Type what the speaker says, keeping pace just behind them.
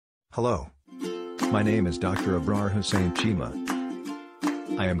Hello. My name is Dr. Abrar Hussain Cheema.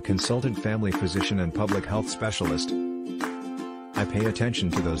 I am consultant family physician and public health specialist. I pay attention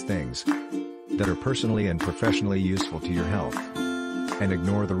to those things that are personally and professionally useful to your health, and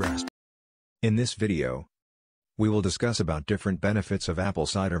ignore the rest. In this video, we will discuss about different benefits of apple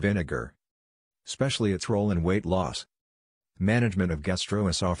cider vinegar, especially its role in weight loss, management of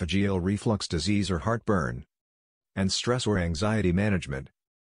gastroesophageal reflux disease or heartburn, and stress or anxiety management,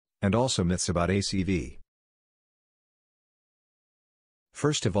 and also myths about ACV.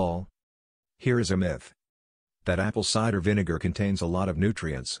 First of all, here is a myth that apple cider vinegar contains a lot of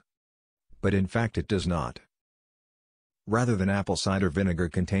nutrients. But in fact it does not. Rather than apple cider vinegar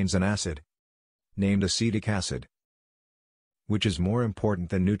contains an acid, named acetic acid, which is more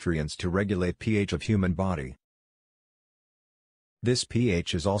important than nutrients to regulate pH of human body. This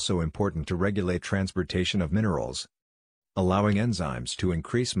pH is also important to regulate transportation of minerals, allowing enzymes to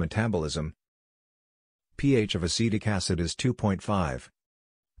increase metabolism. pH of acetic acid is 2.5,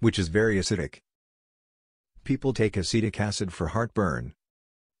 which is very acidic. People take acetic acid for heartburn.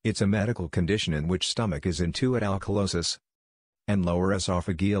 It's a medical condition in which stomach is in at alkalosis, and lower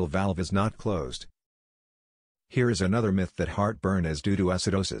esophageal valve is not closed. Here is another myth that heartburn is due to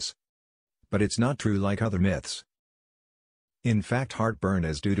acidosis. But it's not true like other myths. In fact, heartburn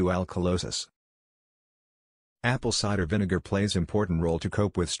is due to alkalosis. Apple cider vinegar plays important role to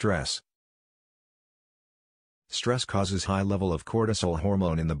cope with stress. Stress causes high level of cortisol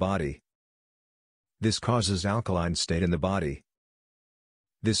hormone in the body. This causes alkaline state in the body.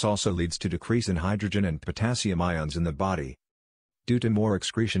 This also leads to decrease in hydrogen and potassium ions in the body, due to more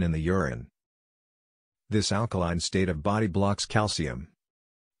excretion in the urine. This alkaline state of body blocks calcium,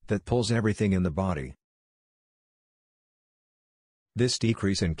 that pulls everything in the body. This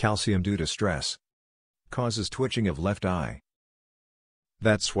decrease in calcium due to stress causes twitching of left eye.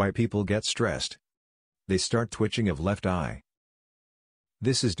 That's why people get stressed. They start twitching of left eye.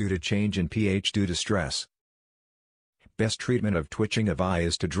 This is due to change in pH due to stress. Best treatment of twitching of eye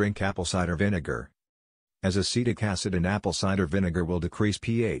is to drink apple cider vinegar, as acetic acid in apple cider vinegar will decrease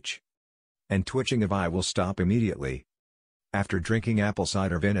pH, and twitching of eye will stop immediately after drinking apple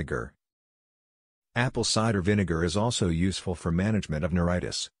cider vinegar. Apple cider vinegar is also useful for management of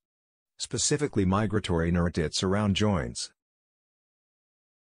neuritis, specifically migratory neuritis around joints.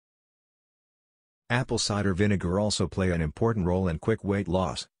 Apple cider vinegar also play an important role in quick weight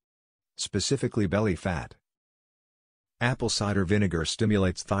loss, specifically belly fat. Apple cider vinegar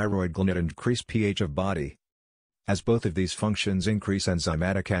stimulates thyroid gland and decrease pH of body, as both of these functions increase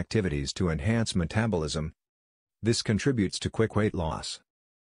enzymatic activities to enhance metabolism. This contributes to quick weight loss.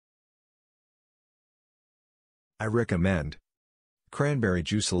 I recommend cranberry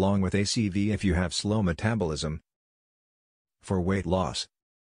juice along with ACV if you have slow metabolism. For weight loss,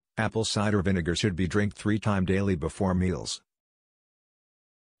 apple cider vinegar should be drank 3 times daily before meals.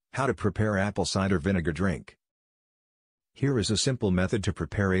 How to prepare apple cider vinegar drink? Here is a simple method to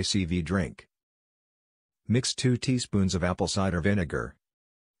prepare ACV drink. Mix 2 teaspoons of apple cider vinegar,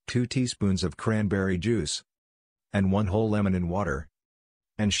 2 teaspoons of cranberry juice, and 1 whole lemon in water,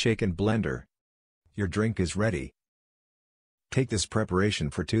 and shake in blender. Your drink is ready. Take this preparation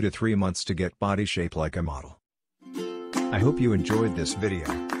for 2 to 3 months to get body shape like a model. I hope you enjoyed this video.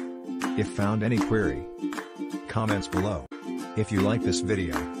 If found any query, comments below. If you like this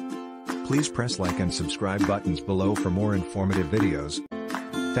video, please press like and subscribe buttons below for more informative videos.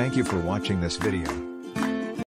 Thank you for watching this video.